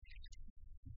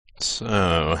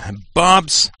So,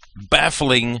 Bob's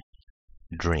baffling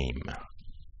dream.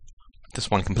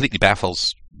 This one completely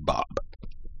baffles Bob.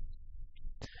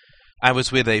 I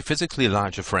was with a physically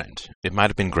larger friend. It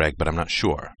might have been Greg, but I'm not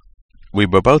sure. We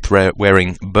were both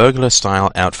wearing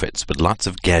burglar-style outfits with lots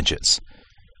of gadgets.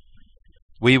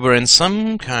 We were in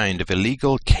some kind of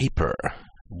illegal caper,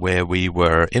 where we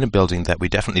were in a building that we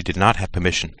definitely did not have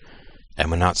permission,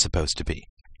 and were not supposed to be.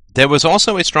 There was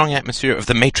also a strong atmosphere of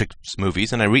the Matrix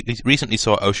movies, and I recently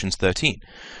saw Ocean's 13,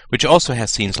 which also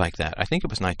has scenes like that. I think it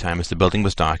was nighttime as the building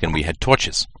was dark and we had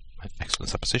torches. Excellent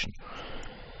supposition.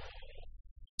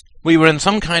 We were in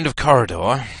some kind of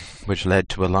corridor, which led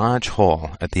to a large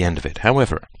hall at the end of it.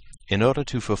 However, in order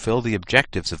to fulfill the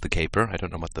objectives of the caper, I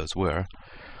don't know what those were,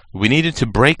 we needed to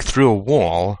break through a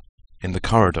wall in the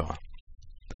corridor.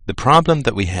 The problem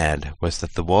that we had was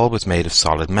that the wall was made of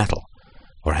solid metal,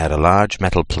 or had a large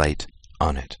metal plate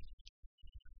on it.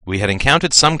 We had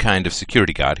encountered some kind of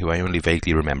security guard who I only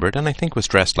vaguely remembered, and I think was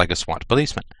dressed like a SWAT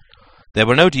policeman. There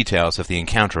were no details of the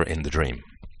encounter in the dream.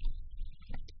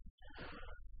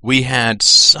 We had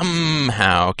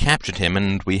somehow captured him,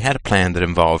 and we had a plan that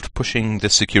involved pushing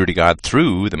this security guard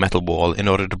through the metal wall in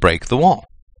order to break the wall.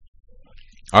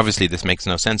 Obviously, this makes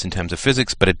no sense in terms of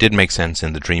physics, but it did make sense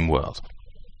in the dream world.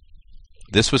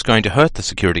 This was going to hurt the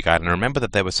security guard, and I remember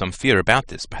that there was some fear about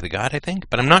this by the guard, I think,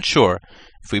 but I'm not sure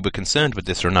if we were concerned with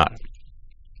this or not.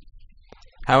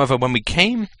 However, when we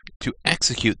came to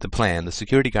execute the plan, the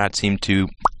security guard seemed to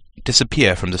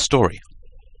disappear from the story.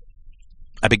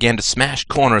 I began to smash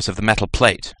corners of the metal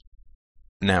plate,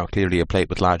 now clearly a plate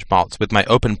with large bolts, with my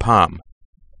open palm.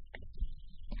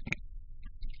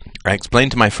 I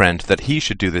explained to my friend that he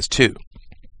should do this too,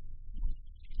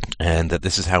 and that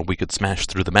this is how we could smash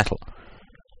through the metal.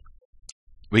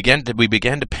 We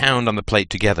began to pound on the plate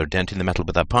together, denting the metal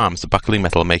with our palms, the buckling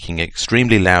metal making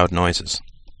extremely loud noises.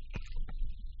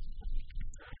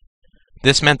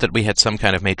 This meant that we had some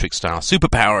kind of Matrix-style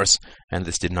superpowers, and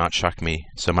this did not shock me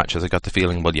so much as I got the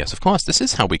feeling, well, yes, of course, this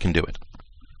is how we can do it.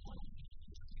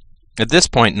 At this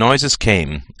point, noises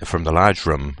came from the large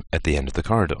room at the end of the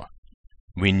corridor.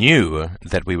 We knew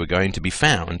that we were going to be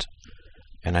found,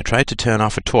 and I tried to turn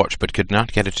off a torch, but could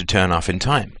not get it to turn off in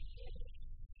time.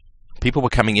 People were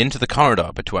coming into the corridor,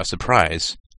 but to our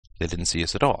surprise, they didn't see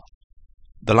us at all.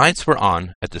 The lights were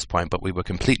on at this point, but we were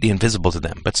completely invisible to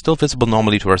them, but still visible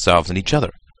normally to ourselves and each other.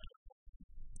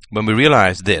 When we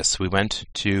realized this, we went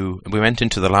into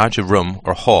the larger room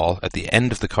or hall at the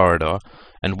end of the corridor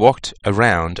and walked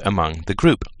around among the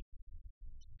group.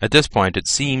 At this point, it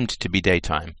seemed to be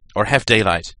daytime, or half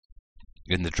daylight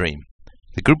in the dream.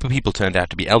 The group of people turned out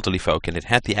to be elderly folk, and it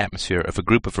had the atmosphere of a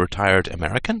group of retired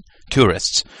American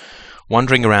tourists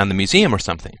wandering around the museum or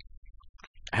something.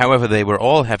 However, they were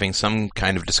all having some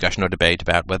kind of discussion or debate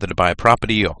about whether to buy a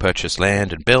property or purchase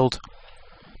land and build.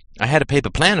 I had a paper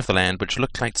plan of the land which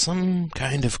looked like some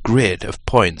kind of grid of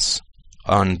points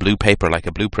on blue paper like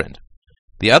a blueprint.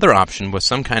 The other option was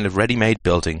some kind of ready-made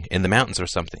building in the mountains or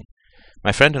something.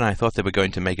 My friend and I thought they were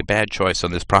going to make a bad choice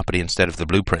on this property instead of the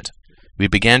blueprint. We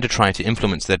began to try to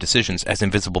influence their decisions as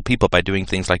invisible people by doing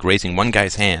things like raising one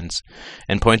guy's hands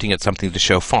and pointing at something to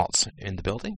show faults in the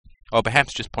building, or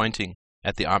perhaps just pointing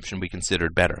at the option we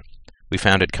considered better. We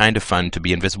found it kind of fun to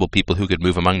be invisible people who could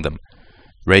move among them,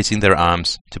 raising their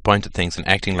arms to point at things and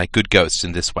acting like good ghosts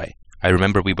in this way. I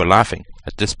remember we were laughing.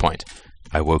 At this point,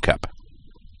 I woke up.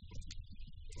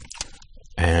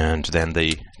 And then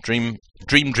the dreamer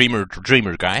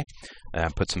guy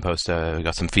put some posts,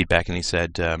 got some feedback, and he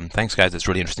said, thanks guys, that's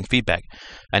really interesting feedback.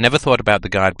 I never thought about the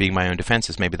guard being my own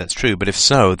defenses. Maybe that's true, but if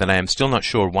so, then I am still not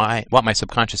sure what my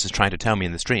subconscious is trying to tell me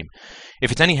in this dream.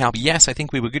 If it's any help, yes, I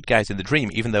think we were good guys in the dream,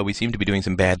 even though we seem to be doing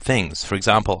some bad things. For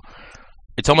example,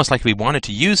 it's almost like we wanted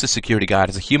to use the security guard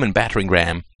as a human battering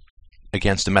ram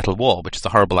against a metal wall, which is a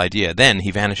horrible idea. Then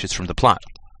he vanishes from the plot.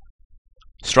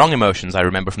 Strong emotions I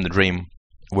remember from the dream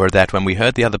were that when we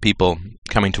heard the other people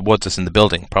coming towards us in the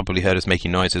building, probably heard us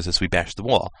making noises as we bashed the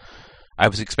wall, I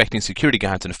was expecting security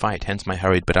guards in a fight, hence my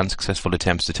hurried but unsuccessful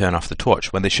attempts to turn off the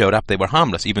torch. When they showed up, they were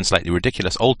harmless, even slightly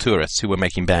ridiculous old tourists who were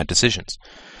making bad decisions.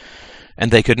 And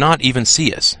they could not even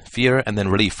see us. Fear and then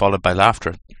relief followed by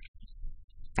laughter.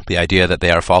 The idea that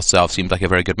they are false selves seemed like a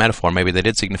very good metaphor. Maybe they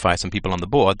did signify some people on the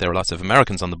board. There were lots of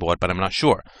Americans on the board, but I'm not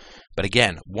sure. But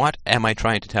again, what am I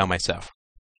trying to tell myself?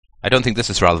 I don't think this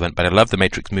is relevant, but I love the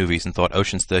Matrix movies and thought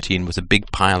Ocean's 13 was a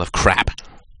big pile of crap.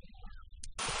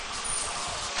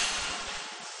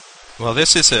 Well,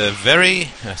 this is a very...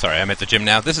 sorry, I'm at the gym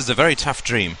now. This is a very tough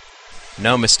dream.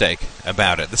 No mistake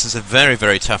about it. This is a very,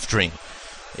 very tough dream.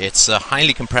 It's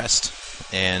highly compressed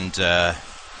and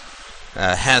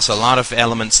has a lot of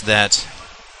elements that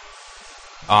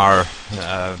are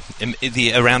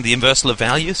around the inversal of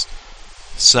values.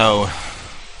 So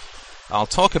I'll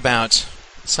talk about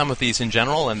some of these in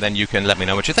general, and then you can let me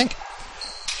know what you think.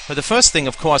 But the first thing,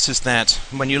 of course, is that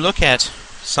when you look at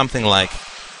something like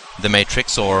The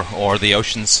Matrix or the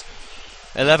Ocean's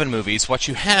 11 movies, what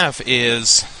you have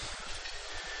is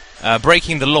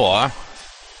breaking the law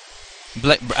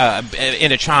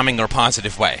in a charming or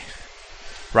positive way.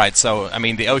 Right, so, I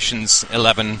mean, the Ocean's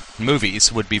 11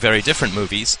 movies would be very different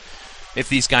movies if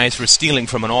these guys were stealing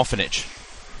from an orphanage.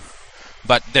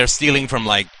 But they're stealing from,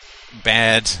 like,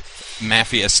 bad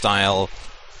mafia-style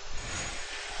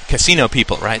casino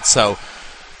people, right? So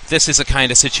this is a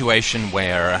kind of situation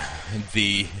where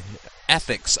the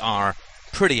ethics are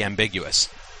pretty ambiguous.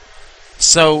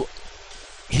 So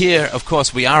here, of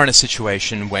course, we are in a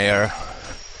situation where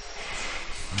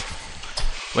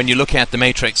when you look at the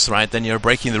Matrix, right, then you're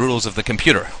breaking the rules of the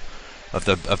computer, of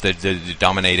the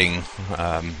dominating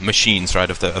machines, right,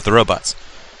 of the robots.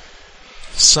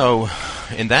 So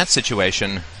in that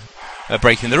situation,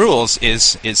 breaking the rules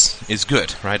is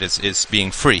good, right? Is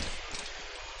being free.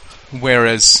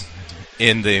 Whereas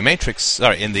in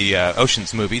the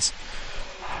Ocean's movies,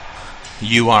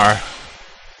 you are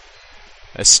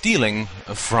stealing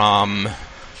from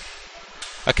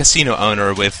a casino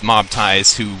owner with mob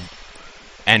ties who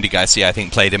Andy Garcia, I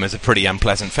think, played him as a pretty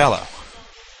unpleasant fellow.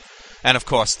 And of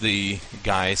course, the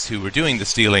guys who were doing the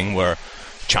stealing were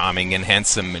charming and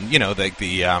handsome, and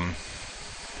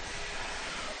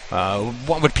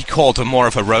what would be called more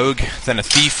of a rogue than a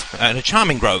thief, and a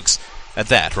charming rogues at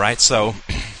that, right? So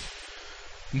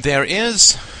there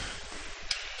is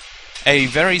a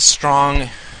very strong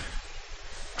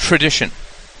tradition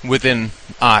within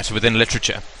art, within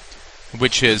literature,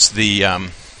 which is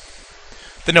the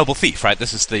noble thief, right?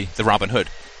 This is the Robin Hood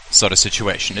sort of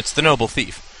situation. It's the noble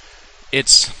thief.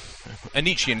 It's a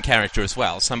Nietzschean character as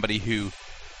well, somebody who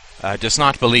does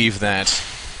not believe that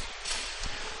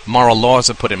moral laws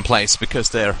are put in place because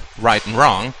they're right and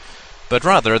wrong, but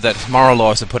rather that moral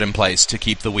laws are put in place to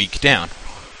keep the weak down.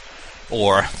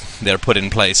 Or they're put in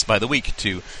place by the weak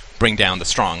to bring down the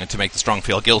strong and to make the strong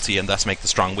feel guilty and thus make the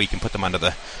strong weak and put them under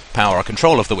the power or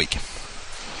control of the weak.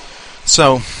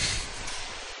 So,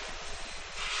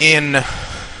 in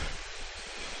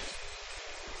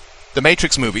the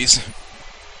Matrix movies,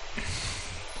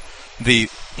 the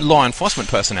law enforcement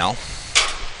personnel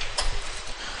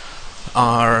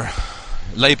are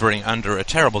laboring under a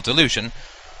terrible delusion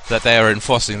that they are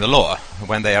enforcing the law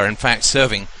when they are in fact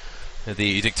serving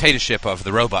the dictatorship of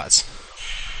the robots.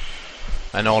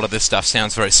 And all of this stuff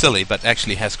sounds very silly, but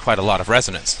actually has quite a lot of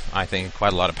resonance, I think,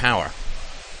 quite a lot of power.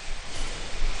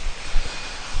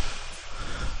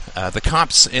 The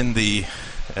cops in the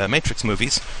Matrix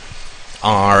movies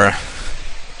are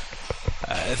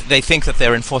they think that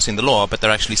they're enforcing the law, but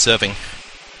they're actually serving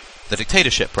the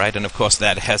dictatorship, right? And of course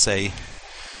that has a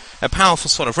powerful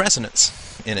sort of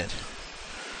resonance in it.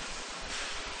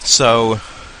 So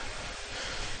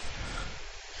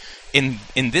in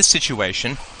this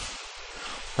situation,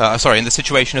 in the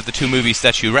situation of the two movies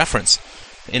that you reference,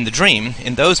 in The Dream,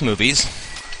 in those movies,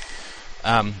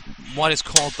 what is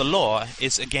called the law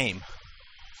is a game,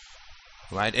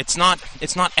 right? It's not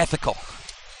ethical,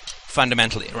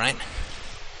 fundamentally, right?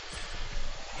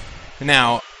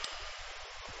 Now,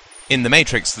 in The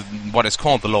Matrix, what is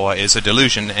called the law is a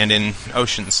delusion, and in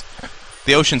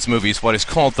the Ocean's movies, what is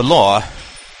called the law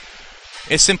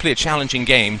is simply a challenging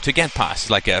game to get past,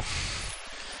 like a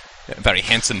very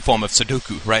handsome form of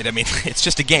Sudoku, right? I mean, it's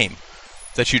just a game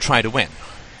that you try to win.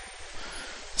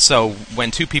 So,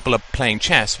 when two people are playing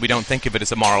chess, we don't think of it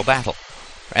as a moral battle.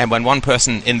 And when one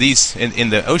person, in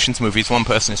the Ocean's movies, one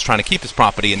person is trying to keep his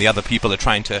property and the other people are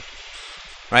trying to...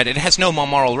 Right? It has no more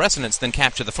moral resonance than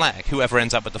capture the flag. Whoever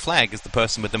ends up with the flag is the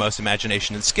person with the most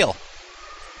imagination and skill,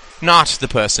 not the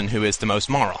person who is the most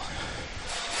moral.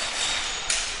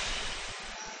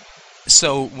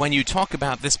 So when you talk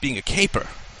about this being a caper,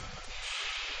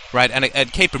 right,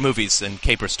 and caper movies and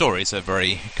caper stories are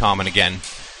very common again,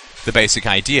 the basic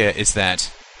idea is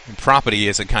that property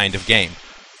is a kind of game.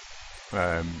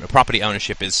 Property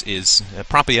ownership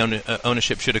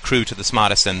ownership should accrue to the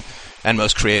smartest and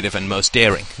most creative and most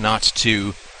daring, not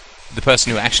to the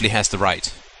person who actually has the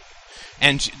right.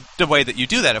 And the way that you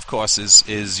do that, of course,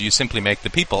 is you simply make the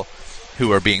people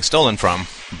who are being stolen from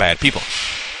bad people.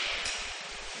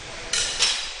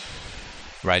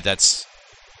 Right? That's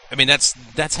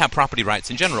how property rights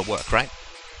in general work, right?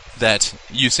 That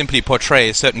you simply portray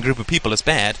a certain group of people as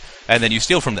bad, and then you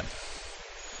steal from them.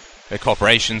 The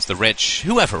corporations, the rich,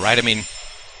 whoever, right? I mean,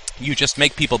 you just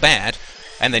make people bad,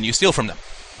 and then you steal from them.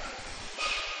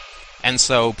 And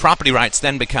so property rights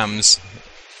then becomes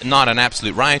not an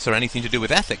absolute right or anything to do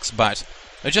with ethics, but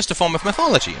just a form of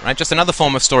mythology, right? Just another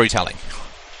form of storytelling.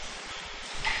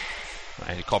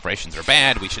 Right? Corporations are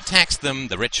bad, we should tax them,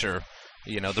 the rich are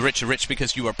rich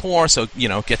because you are poor, so,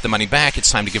 get the money back,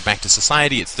 it's time to give back to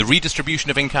society, it's the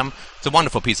redistribution of income. It's a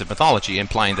wonderful piece of mythology,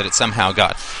 implying that it somehow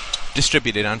got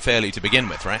distributed unfairly to begin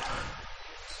with, right?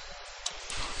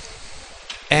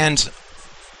 And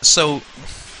so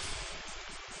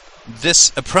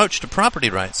this approach to property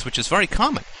rights, which is very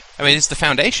common, it's the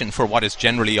foundation for what is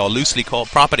generally or loosely called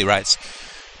property rights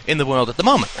in the world at the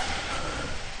moment,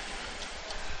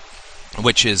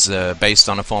 which is based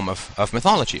on a form of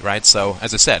mythology, right? So,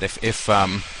 as I said, if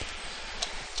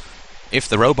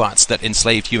the robots that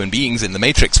enslaved human beings in the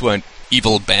Matrix weren't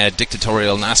evil, bad,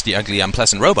 dictatorial, nasty, ugly,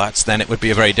 unpleasant robots, then it would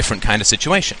be a very different kind of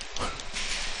situation,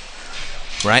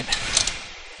 right?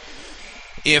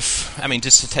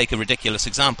 Just to take a ridiculous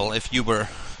example, if you were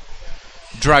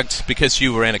drugged because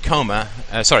you were in a coma,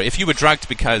 if you were drugged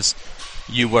because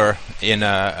you were in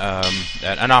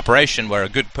an operation where a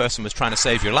good person was trying to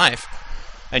save your life,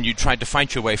 and you tried to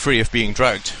fight your way free of being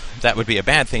drugged, that would be a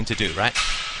bad thing to do, right?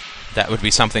 That would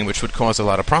be something which would cause a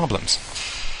lot of problems.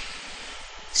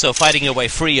 So fighting your way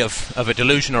free of a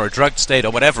delusion or a drugged state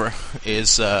or whatever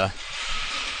is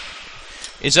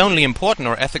only important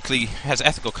or has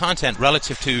ethical content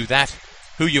relative to that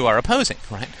who you are opposing,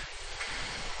 right?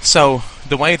 So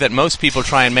the way that most people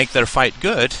try and make their fight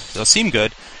good, or seem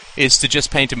good, is to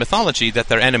just paint a mythology that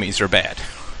their enemies are bad.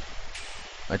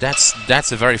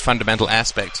 That's a very fundamental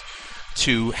aspect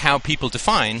to how people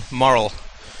define moral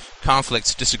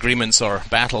conflicts, disagreements, or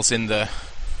battles in the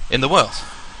world.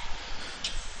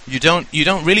 You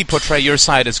don't really portray your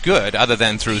side as good, other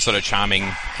than through sort of charming,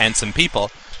 handsome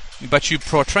people, but you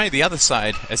portray the other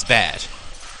side as bad.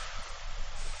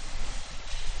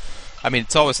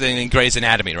 It's always in Grey's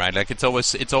Anatomy, right? Like it's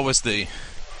always the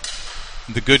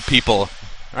good people.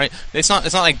 Right? It's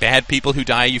not like bad people who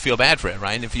die. You feel bad for it,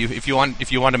 right? If you want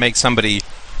to make somebody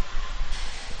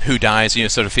who dies,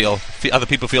 sort of feel other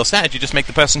people feel sad. You just make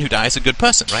the person who dies a good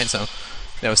person, right? So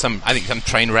there was some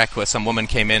train wreck where some woman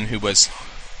came in who was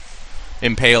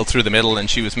impaled through the middle, and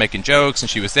she was making jokes, and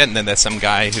she was dead. And then there's some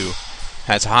guy who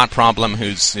has a heart problem,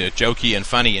 who's jokey and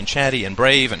funny and chatty and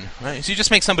brave, and right? So you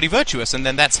just make somebody virtuous, and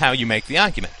then that's how you make the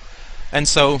argument. And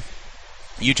so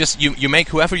you make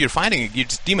whoever you're fighting, you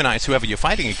just demonize whoever you're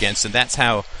fighting against, and that's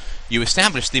how you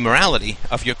establish the morality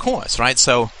of your cause, right?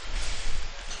 So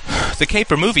the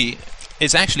Caper movie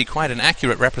is actually quite an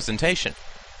accurate representation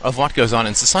of what goes on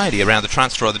in society around the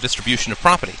transfer or the distribution of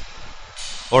property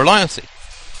or loyalty.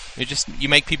 You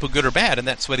make people good or bad, and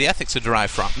that's where the ethics are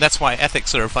derived from. That's why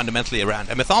ethics are fundamentally around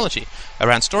a mythology,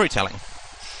 around storytelling.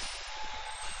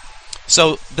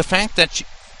 So the fact that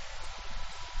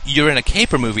you're in a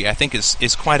Caper movie, I think,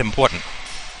 is quite important.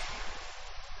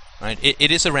 Right?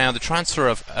 It is around the transfer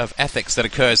of ethics that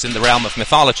occurs in the realm of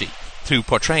mythology through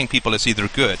portraying people as either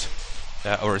good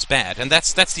or as bad. And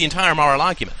that's the entire moral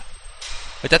argument.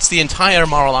 But that's the entire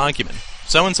moral argument.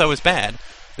 So-and-so is bad,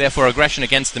 therefore aggression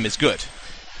against them is good.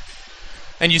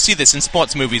 And you see this in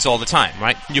sports movies all the time,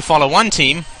 right? You follow one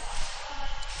team,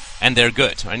 and they're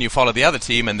good. And you follow the other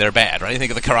team, and they're bad, right? You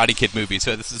think of the Karate Kid movies,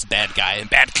 so this is bad guy and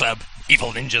bad club.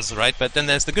 Evil ninjas, right? But then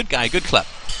there's the good guy, good club.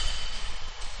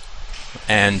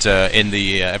 And in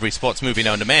the every sports movie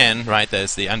known to man, right?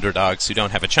 There's the underdogs who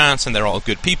don't have a chance, and they're all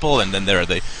good people. And then there are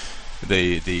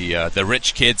the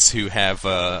rich kids who have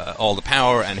all the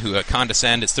power and who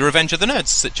condescend. It's the Revenge of the Nerds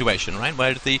situation, right?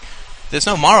 Where there's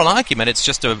no moral argument. It's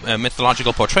just a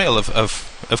mythological portrayal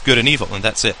of good and evil, and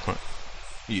that's it. Right?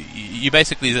 You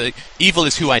basically, evil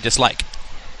is who I dislike.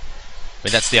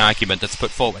 But that's the argument that's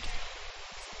put forward.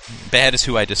 Bad is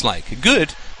who I dislike.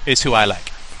 Good is who I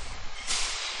like.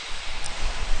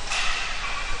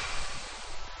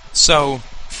 So,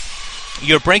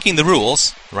 you're breaking the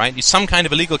rules, right? Some kind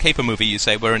of illegal caper movie, you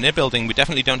say, we're in a building, we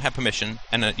definitely don't have permission,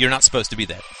 and you're not supposed to be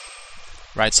there.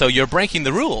 Right? So you're breaking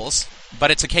the rules,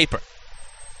 but it's a caper.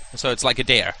 So it's like a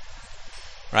dare.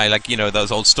 Right? Like,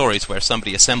 those old stories where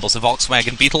somebody assembles a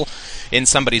Volkswagen Beetle in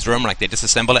somebody's room, like they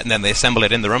disassemble it and then they assemble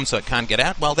it in the room so it can't get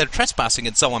out. Well, they're trespassing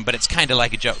and so on, but it's kind of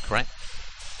like a joke, right?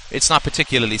 It's not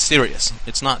particularly serious.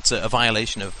 It's not a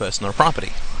violation of personal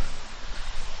property.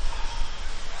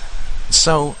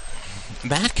 So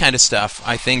that kind of stuff,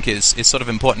 I think, is sort of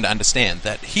important to understand.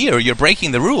 That here you're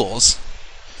breaking the rules,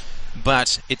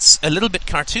 but it's a little bit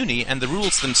cartoony, and the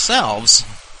rules themselves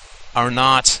are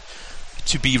not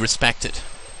to be respected.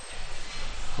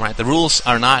 Right? The rules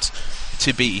are not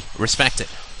to be respected.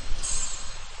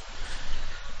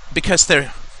 Because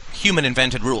they're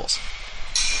human-invented rules.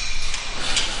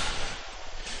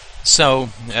 So,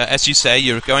 as you say,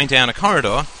 you're going down a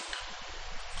corridor,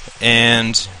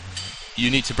 and you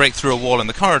need to break through a wall in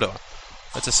the corridor.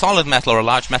 It's a solid metal or a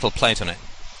large metal plate on it.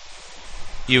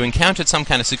 You encountered some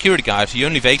kind of security guard who you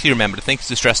only vaguely remember to think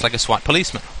is dressed like a SWAT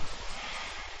policeman.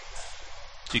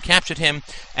 So you captured him,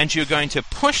 and you're going to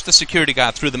push the security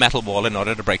guard through the metal wall in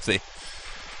order to break the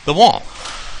wall.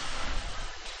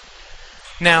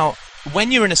 Now,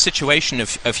 when you're in a situation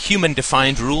of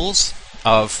human-defined rules,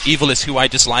 of evil is who I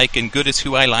dislike and good is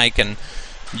who I like, and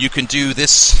you can do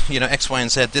this, X, Y,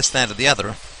 and Z, this, that, or the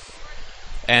other,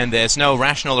 and there's no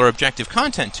rational or objective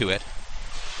content to it,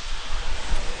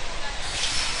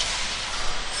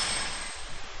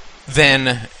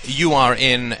 then you are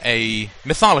in a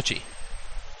mythology,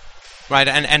 right?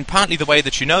 And partly the way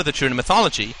that you know that you're in a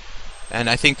mythology, and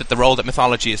I think that the role that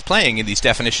mythology is playing in these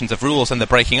definitions of rules and the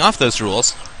breaking off those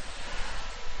rules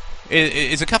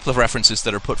is a couple of references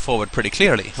that are put forward pretty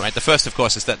clearly, right? The first, of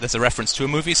course, is that there's a reference to a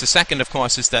movie. The second, of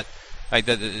course, is that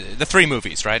the three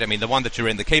movies, right? I mean, the one that you're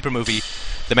in, the Caper movie,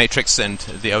 the Matrix, and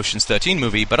the Ocean's 13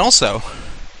 movie, but also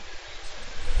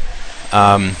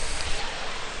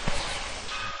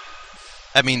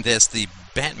there's the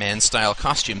Batman-style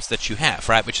costumes that you have,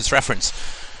 right? Which is reference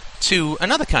to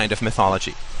another kind of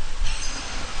mythology.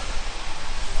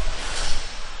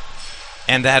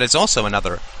 And that is also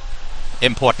another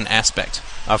important aspect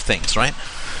of things, right?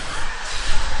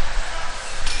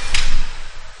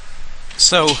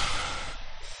 So,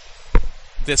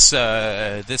 this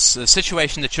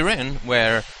situation that you're in,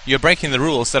 where you're breaking the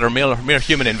rules that are mere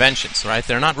human inventions, right?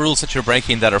 They're not rules that you're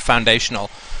breaking that are foundational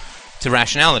to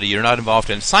rationality. You're not involved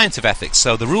in science of ethics,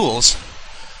 so the rules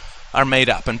are made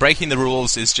up, and breaking the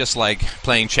rules is just like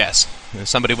playing chess.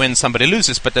 Somebody wins, somebody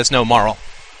loses, but there's no moral.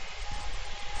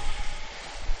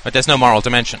 But there's no moral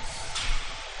dimension.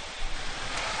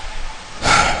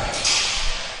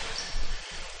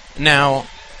 Now,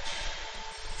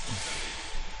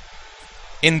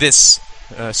 in this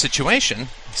situation,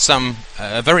 some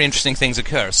very interesting things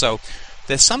occur. So,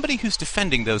 there's somebody who's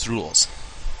defending those rules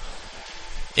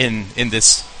in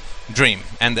this dream,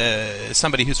 and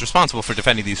somebody who's responsible for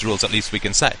defending these rules, at least we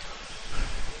can say.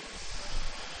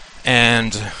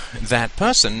 And that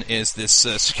person is this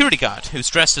security guard who's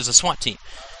dressed as a SWAT team.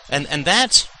 And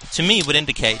that, to me, would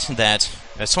indicate that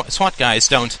SWAT guys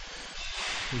don't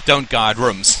guard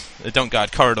rooms, don't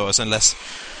guard corridors, unless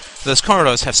those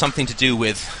corridors have something to do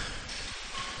with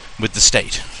the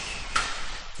state.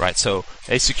 Right, so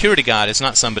a security guard is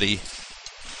not somebody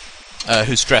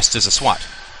who's dressed as a SWAT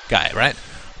guy, right?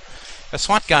 A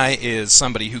SWAT guy is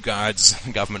somebody who guards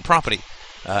government property,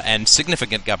 and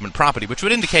significant government property, which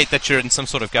would indicate that you're in some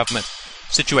sort of government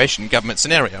situation, government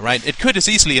scenario, right? It could as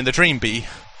easily in the dream be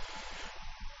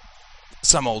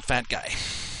some old fat guy,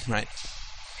 right?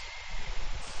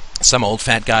 Some old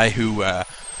fat guy who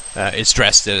is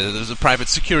dressed as a private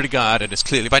security guard, and is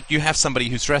clearly... But you have somebody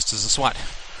who's dressed as a SWAT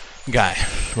guy,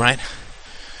 right?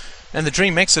 And the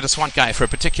dream makes it a SWAT guy for a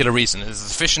particular reason.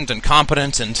 It's efficient and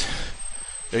competent, and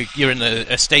you're in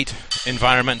a state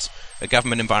environment, a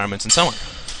government environment, and so on.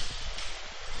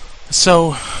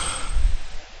 So,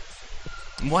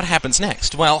 what happens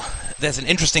next? Well, there's an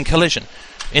interesting collision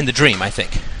in the dream, I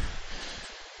think.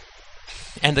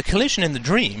 And the collision in the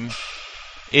dream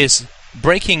is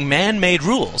breaking man-made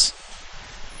rules,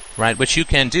 right, which you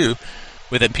can do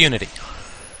with impunity.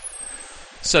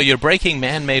 So you're breaking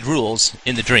man-made rules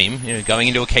in the dream. You're going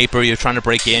into a caper, you're trying to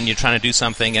break in, you're trying to do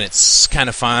something, and it's kind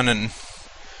of fun, and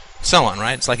so on,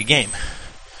 right? It's like a game.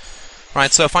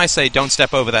 Right, so if I say, don't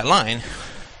step over that line,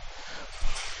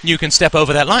 you can step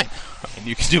over that line. I mean,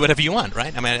 you can do whatever you want,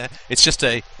 right? I mean, it's just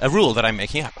a rule that I'm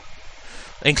making up.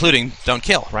 Including don't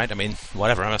kill, right? I mean,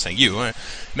 whatever, I'm not saying you.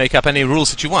 Make up any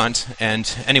rules that you want,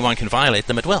 and anyone can violate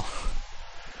them at will.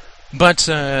 But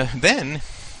then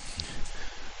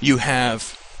you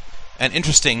have an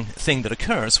interesting thing that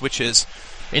occurs, which is,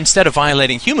 instead of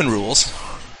violating human rules,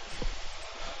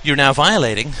 you're now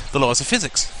violating the laws of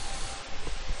physics.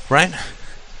 Right?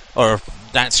 Or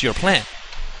that's your plan.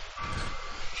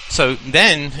 So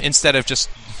then, instead of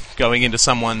just going into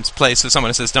someone's place, if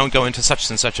someone says, don't go into such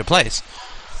and such a place,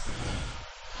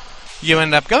 you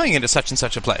end up going into such and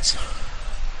such a place.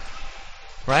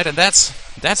 Right? And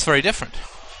that's very different.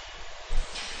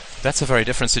 That's a very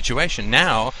different situation.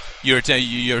 Now,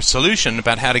 your solution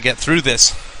about how to get through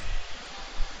this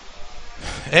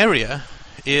area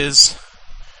is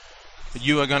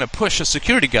you are going to push a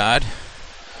security guard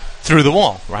through the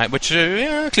wall, right? Which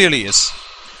clearly is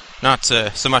not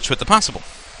so much with the possible.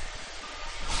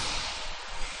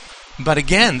 But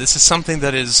again, this is something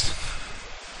that is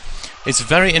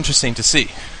very interesting to see.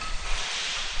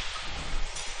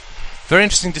 Very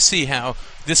interesting to see how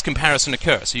this comparison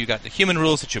occurs. So you've got the human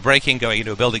rules that you're breaking, going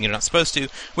into a building you're not supposed to,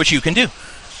 which you can do.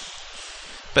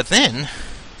 But then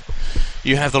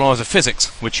you have the laws of physics,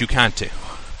 which you can't do.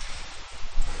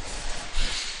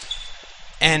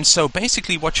 And so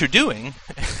basically what you're doing,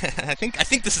 I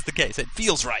think this is the case, it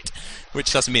feels right,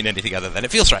 which doesn't mean anything other than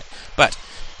it feels right, but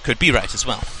could be right as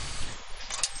well.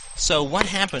 So what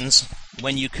happens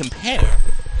when you compare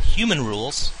human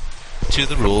rules to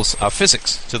the rules of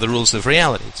physics, to the rules of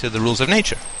reality, to the rules of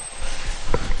nature?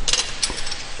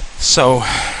 So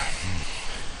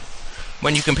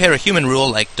when you compare a human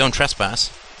rule like don't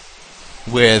trespass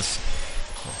with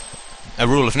a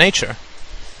rule of nature,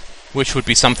 which would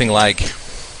be something like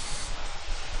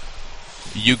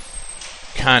you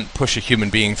can't push a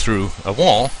human being through a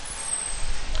wall,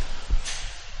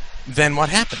 then what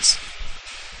happens?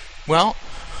 Well,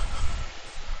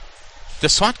 the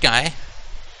SWAT guy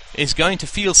is going to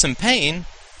feel some pain,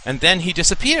 and then he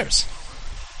disappears.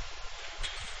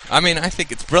 I mean, I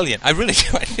think it's brilliant. I really do.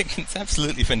 I think it's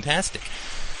absolutely fantastic.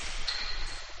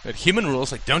 But human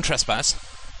rules like don't trespass,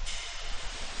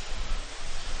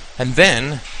 and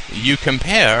then you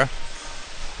compare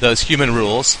those human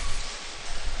rules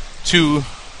to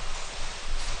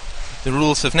the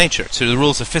rules of nature, to the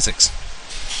rules of physics.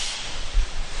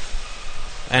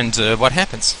 And what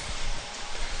happens?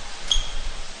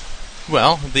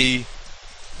 Well, the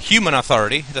human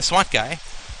authority, the SWAT guy,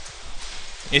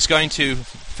 is going to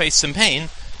face some pain,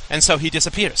 and so he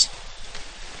disappears.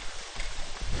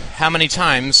 How many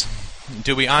times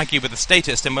do we argue with the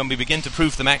statist, and when we begin to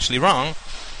prove them actually wrong,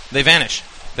 they vanish.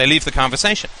 They leave the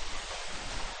conversation.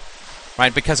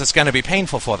 Right? Because it's going to be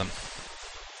painful for them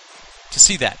to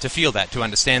see that, to feel that, to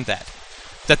understand that.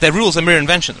 That their rules are mere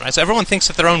inventions, right? So everyone thinks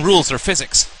that their own rules are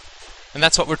physics. And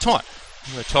that's what we're taught.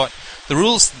 We're taught the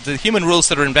rules, the human rules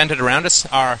that are invented around us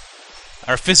are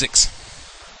physics.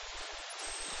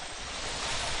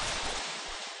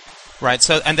 Right?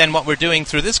 So, and then what we're doing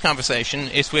through this conversation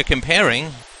is we're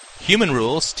comparing human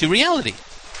rules to reality.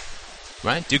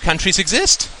 Right? Do countries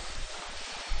exist?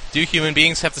 Do human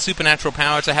beings have the supernatural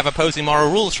power to have opposing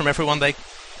moral rules from everyone they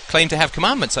claim to have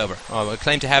commandments over, or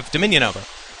claim to have dominion over?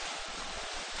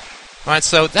 Right,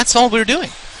 so that's all we're doing.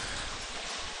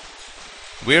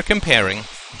 We're comparing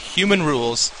human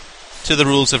rules to the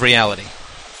rules of reality.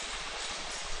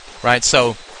 Right,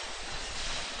 so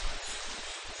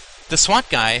the SWAT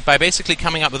guy, by basically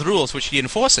coming up with rules which he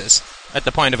enforces at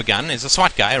the point of a gun, is a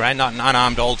SWAT guy, right, not an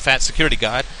unarmed old fat security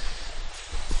guard.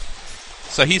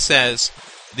 So he says,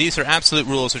 these are absolute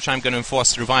rules which I'm going to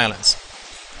enforce through violence.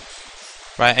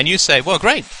 Right? And you say, well,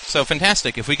 great, so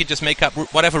fantastic. If we could just make up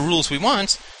whatever rules we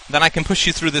want, then I can push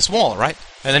you through this wall, right?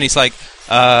 And then he's like,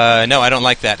 no, I don't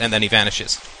like that, and then he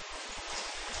vanishes.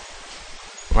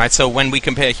 Right? So when we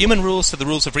compare human rules to the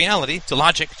rules of reality, to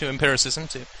logic, to empiricism,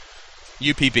 to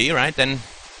UPB, right, then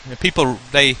people,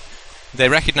 they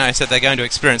recognize that they're going to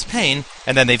experience pain,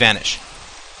 and then they vanish.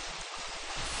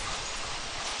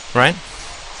 Right?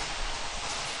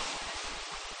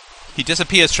 He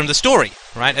disappears from the story,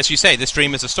 right? As you say, this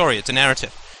dream is a story, it's a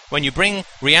narrative. When you bring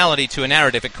reality to a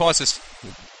narrative, it causes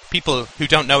people who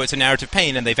don't know it's a narrative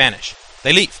pain, and they vanish.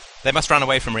 They leave. They must run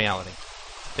away from reality.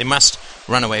 They must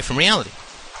run away from reality.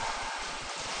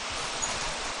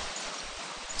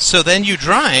 So then you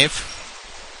drive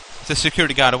the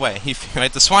security guard away.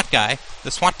 Right, the SWAT guy,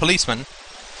 the SWAT policeman,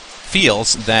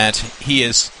 feels that he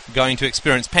is going to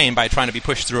experience pain by trying to be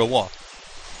pushed through a wall.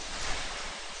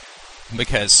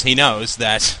 Because he knows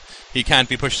that he can't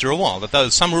be pushed through a wall,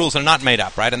 that some rules are not made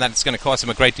up, right, and that it's going to cause him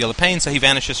a great deal of pain, so he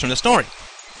vanishes from the story.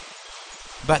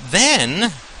 But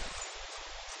then,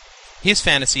 his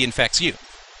fantasy infects you.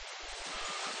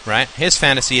 Right? His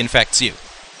fantasy infects you.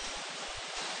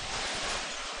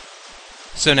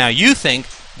 So now you think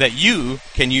that you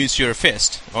can use your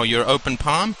fist, or your open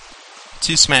palm,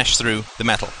 to smash through the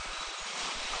metal.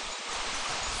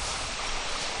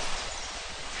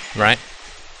 Right?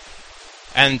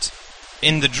 And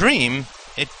in the dream,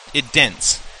 it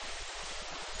dents.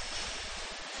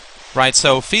 Right,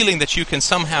 so feeling that you can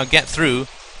somehow get through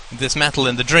this metal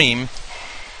in the dream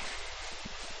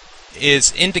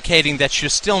is indicating that you're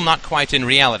still not quite in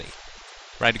reality.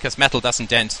 Right, because metal doesn't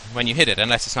dent when you hit it,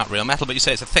 unless it's not real metal, but you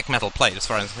say it's a thick metal plate, as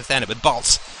far as I understand it, with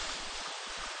bolts.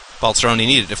 Bolts are only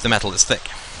needed if the metal is thick.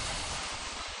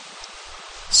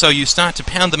 So you start to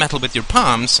pound the metal with your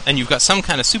palms, and you've got some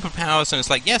kind of superpowers, and it's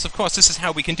like, yes, of course, this is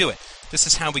how we can do it. This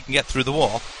is how we can get through the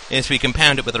wall, is we can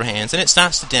pound it with our hands, and it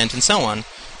starts to dent and so on.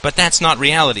 But that's not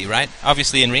reality, right?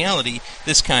 Obviously, in reality,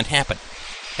 this can't happen.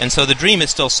 And so the dream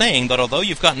is still saying that although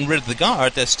you've gotten rid of the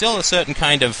guard, there's still a certain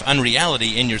kind of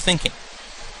unreality in your thinking.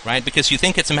 right? Because you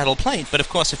think it's a metal plate, but of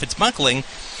course if it's buckling,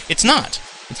 it's not.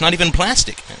 It's not even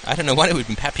plastic. I don't know what it would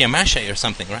be, papier-mâché or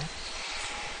something, right?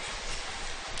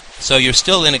 So you're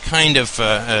still in a kind of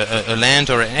a land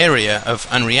or an area of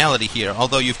unreality here,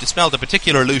 although you've dispelled a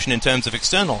particular illusion in terms of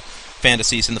external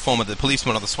fantasies in the form of the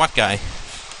policeman or the SWAT guy.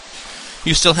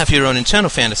 You still have your own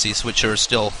internal fantasies, which are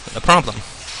still a problem.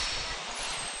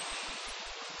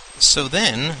 So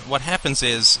then, what happens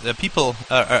is people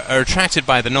are attracted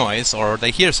by the noise, or they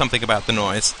hear something about the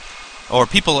noise, or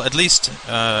people, at least,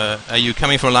 are you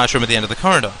coming from a large room at the end of the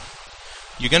corridor?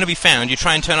 You're going to be found, you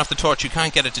try and turn off the torch, you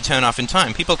can't get it to turn off in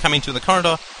time. People coming through the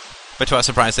corridor, but to our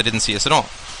surprise they didn't see us at all.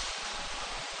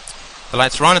 The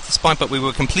lights were on at this point, but we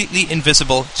were completely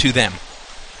invisible to them.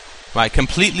 Right,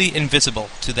 completely invisible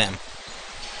to them.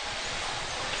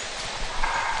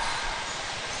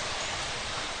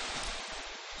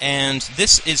 And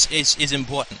this is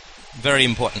important, very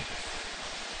important.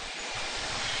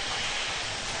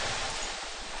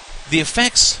 The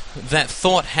effects that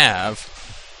thought have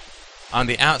on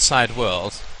the outside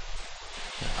world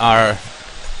are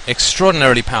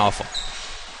extraordinarily powerful.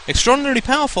 Extraordinarily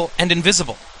powerful and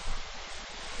invisible.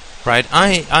 Right?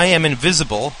 I am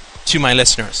invisible to my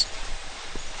listeners.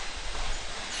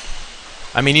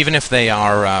 I mean, even if they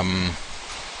are...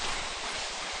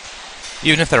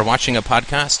 even if they're watching a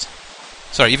podcast...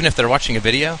 Sorry, even if they're watching a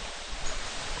video,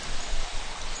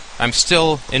 I'm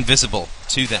still invisible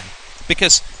to them.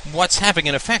 Because what's having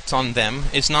an effect on them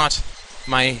is not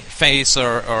my face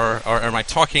or my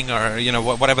talking or, you know,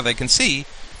 whatever they can see.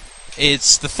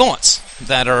 It's the thoughts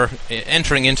that are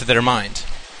entering into their mind.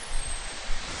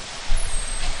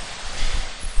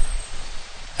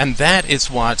 And that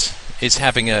is what is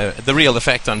having the real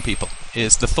effect on people,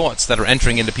 is the thoughts that are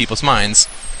entering into people's minds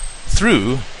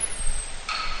through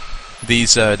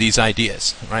these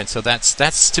ideas, right? So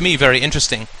that's to me very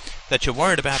interesting, that you're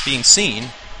worried about being seen,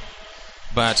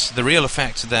 but the real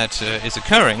effect that is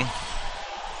occurring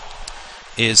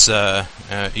is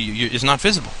not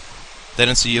visible. They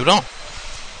don't see you at all.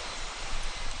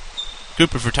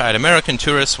 Group of retired American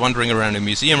tourists wandering around a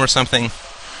museum or something.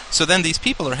 So then these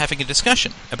people are having a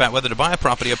discussion about whether to buy a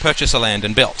property or purchase a land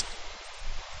and build.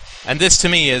 And this to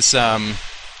me is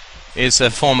a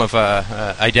form of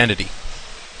identity.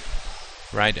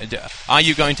 Right? Are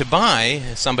you going to buy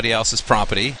somebody else's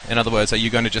property? In other words, are you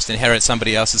going to just inherit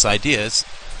somebody else's ideas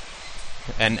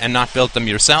and not build them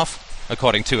yourself?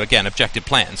 According to, again, objective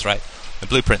plans, right? The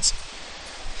blueprints.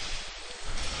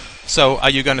 So are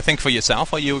you going to think for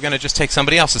yourself, or are you going to just take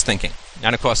somebody else's thinking?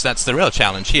 And of course, that's the real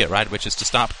challenge here, right? Which is to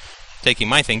stop taking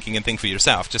my thinking and think for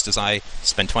yourself, just as I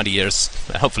spent 20 years,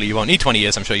 hopefully you won't need 20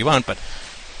 years, I'm sure you won't, but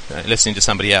listening to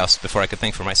somebody else before I could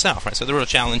think for myself, right? So the real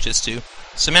challenge is to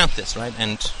surmount this, right?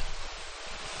 And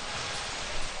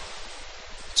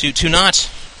to not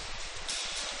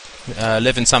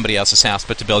live in somebody else's house,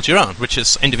 but to build your own, which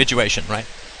is individuation, right?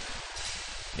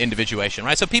 Individuation,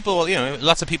 right? So people, you know,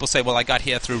 lots of people say, well, I got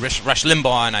here through Rush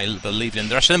Limbaugh, and I believed in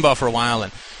Rush Limbaugh for a while,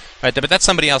 and right, but that's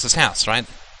somebody else's house, right?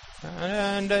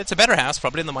 And it's a better house,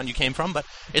 probably, than the one you came from, but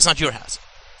it's not your house.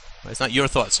 It's not your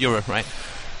thoughts, right?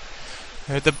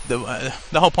 The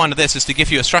whole point of this is to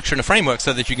give you a structure and a framework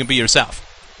so that you can be yourself.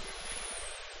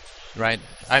 Right?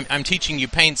 I'm teaching you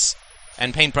paints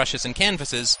and paintbrushes and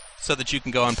canvases so that you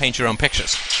can go and paint your own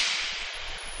pictures.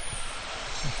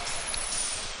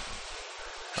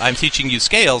 I'm teaching you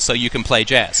scales so you can play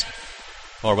jazz.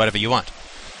 Or whatever you want.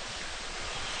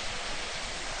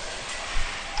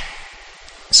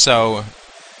 So,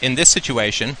 in this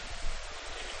situation,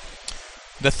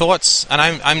 the thoughts, and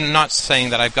I'm not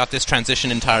saying that I've got this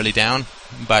transition entirely down,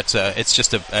 but it's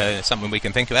just something we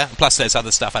can think about. Plus, there's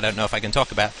other stuff I don't know if I can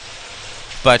talk about.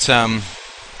 But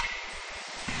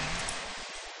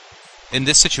in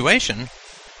this situation,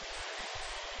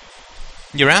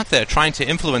 you're out there trying to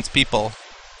influence people,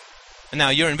 and now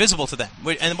you're invisible to them.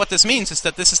 And what this means is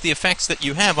that this is the effects that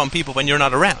you have on people when you're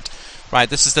not around. Right?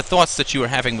 This is the thoughts that you are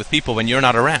having with people when you're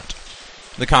not around.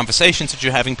 The conversations that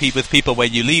you're having with people where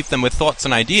you leave them with thoughts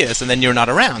and ideas and then you're not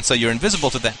around, so you're invisible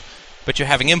to them, but you're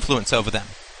having influence over them.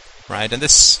 Right? And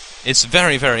this is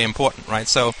very, very important, right?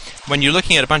 So when you're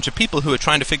looking at a bunch of people who are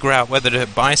trying to figure out whether to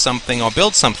buy something or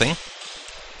build something,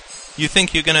 you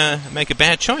think you're going to make a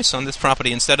bad choice on this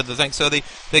property instead of the thing. So they're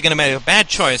going to make a bad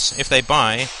choice if they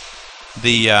buy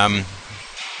the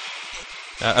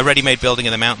a ready-made building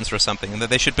in the mountains or something, and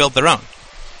that they should build their own.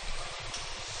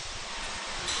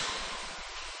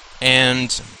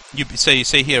 And you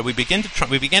say here, we began to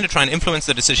try and influence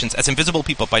the decisions as invisible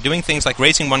people by doing things like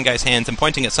raising one guy's hands and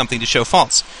pointing at something to show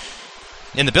faults.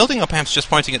 in the building, or perhaps just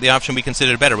pointing at the option we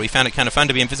considered better. We found it kind of fun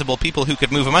to be invisible people who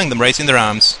could move among them, raising their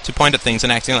arms to point at things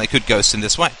and acting like good ghosts in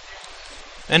this way.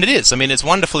 And it is. I mean, it's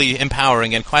wonderfully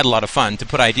empowering and quite a lot of fun to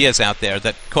put ideas out there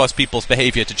that cause people's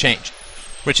behavior to change,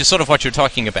 which is sort of what you're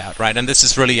talking about, right? And this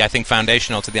is really, I think,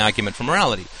 foundational to the argument for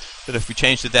morality, that if we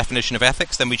change the definition of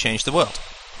ethics, then we change the world.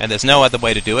 And there's no other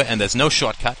way to do it, and there's no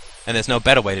shortcut, and there's no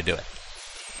better way to do it.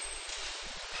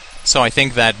 So I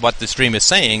think that what this dream is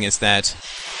saying is that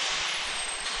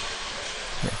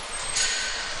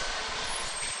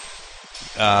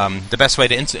the best way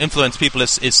to influence people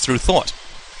is through thought,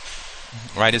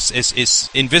 right? Is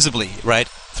invisibly, right?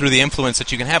 Through the influence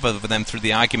that you can have over them, through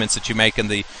the arguments that you make and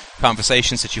the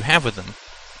conversations that you have with them,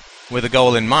 with a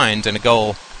goal in mind and a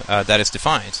goal that is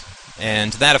defined.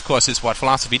 And that, of course, is what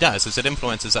philosophy does, is it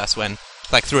influences us when,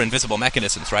 like through invisible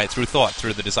mechanisms, right? Through thought,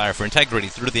 through the desire for integrity,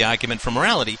 through the argument for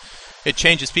morality, it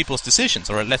changes people's decisions,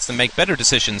 or it lets them make better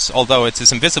decisions, although it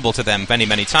is invisible to them many,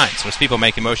 many times, whereas people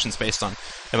make emotions based on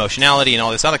emotionality and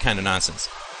all this other kind of nonsense.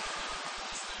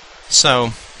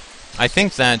 So, I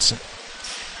think that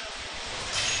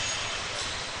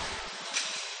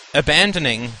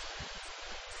abandoning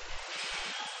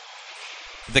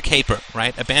the caper,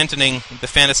 right? Abandoning the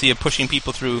fantasy of pushing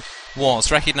people through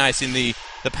walls, recognizing the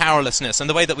powerlessness, and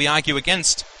the way that we argue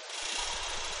against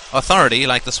authority,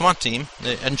 like the SWAT team,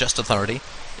 and just authority,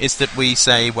 is that we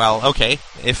say, well, okay,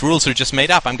 if rules are just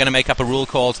made up, I'm going to make up a rule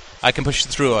called, I can push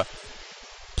through a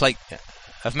plate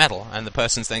of metal, and the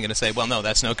person's then going to say, well, no,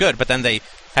 that's no good, but then they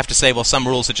have to say, well, some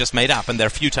rules are just made up, and they're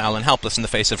futile and helpless in the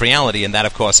face of reality, and that,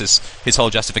 of course, is his whole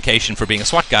justification for being a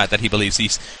SWAT guard, that he believes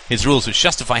his rules which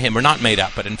justify him are not made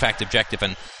up, but in fact objective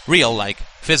and real, like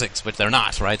physics, which they're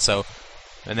not, right? So,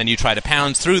 and then you try to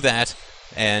pound through that,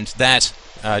 and that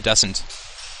doesn't,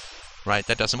 right,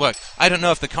 that doesn't work. I don't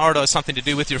know if the corridor has something to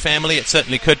do with your family, it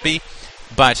certainly could be,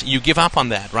 but you give up on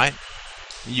that, right?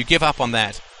 You give up on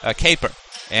that caper,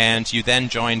 and you then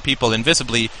join people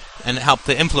invisibly and help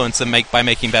to influence them by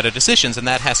making better decisions, and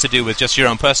that has to do with just your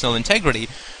own personal integrity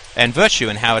and virtue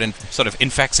and how it sort of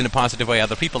infects in a positive way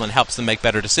other people and helps them make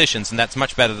better decisions, and that's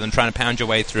much better than trying to pound your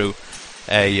way through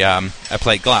a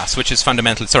plate glass, which is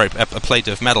fundamentally, a plate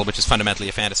of metal, which is fundamentally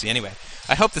a fantasy anyway.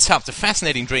 I hope this helped. A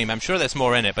fascinating dream. I'm sure there's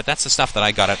more in it, but that's the stuff that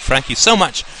I got at. Thank you so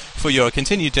much for your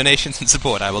continued donations and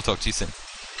support. I will talk to you soon.